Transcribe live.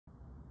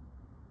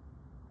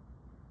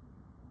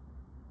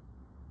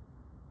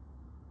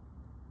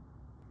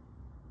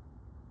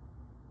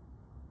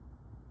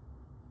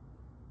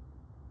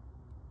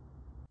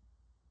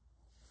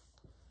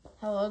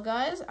Hello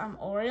guys, I'm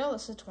Oreo.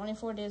 This is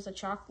 24 Days of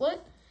Chocolate,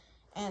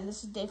 and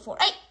this is day 4.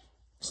 Hey,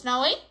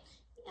 Snowy,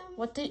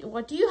 what do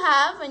you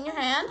have in your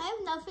hand? I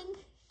have nothing.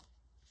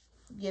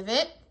 Give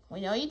it.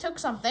 We know you took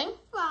something.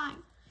 Fine.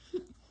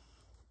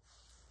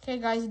 Okay,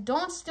 guys,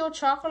 don't steal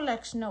chocolate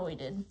like Snowy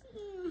did.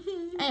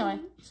 Anyway,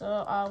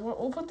 so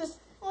we'll put this.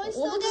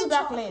 We'll put this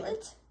back later.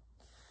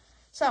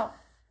 So,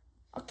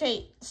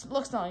 okay,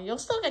 look, Snowy, you'll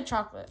still get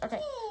chocolate. Okay,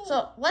 yay.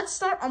 So let's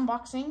start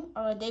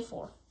unboxing day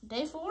 4.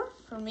 Day 4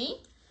 for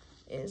me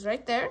is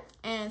right there,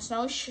 and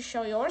Snowy,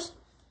 show yours.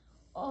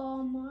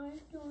 Oh my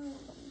God!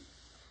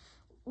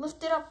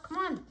 Lift it up. Come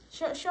on,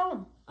 show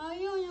them. I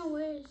don't know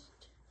where it is.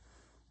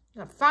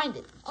 You gotta find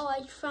it. Oh,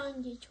 I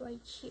found it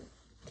right here.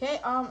 Okay,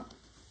 I'll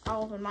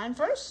open mine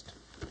first.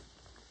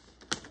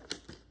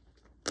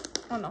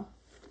 Oh no,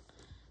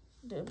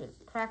 do a bit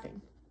of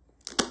cracking.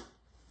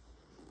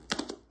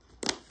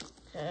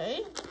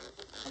 Okay,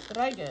 what did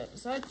I get?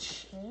 Is that a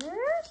chair?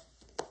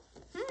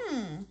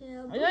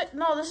 Yeah,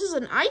 No, this is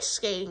an ice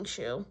skating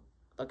shoe.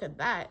 Look at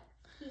that.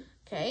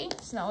 Okay,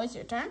 Snow, it's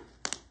your turn.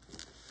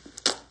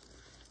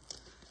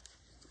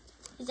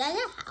 Is that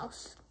a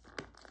house?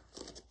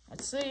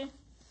 Let's see.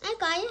 I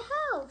got a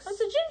house.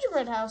 That's a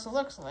gingerbread house, it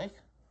looks like.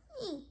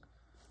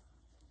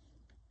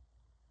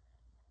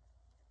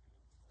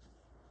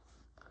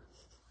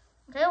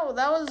 Okay, well,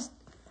 that was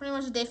pretty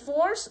much day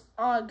 4.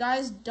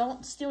 Guys,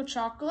 don't steal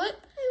chocolate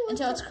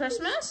until it's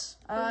Christmas.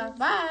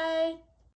 Bye.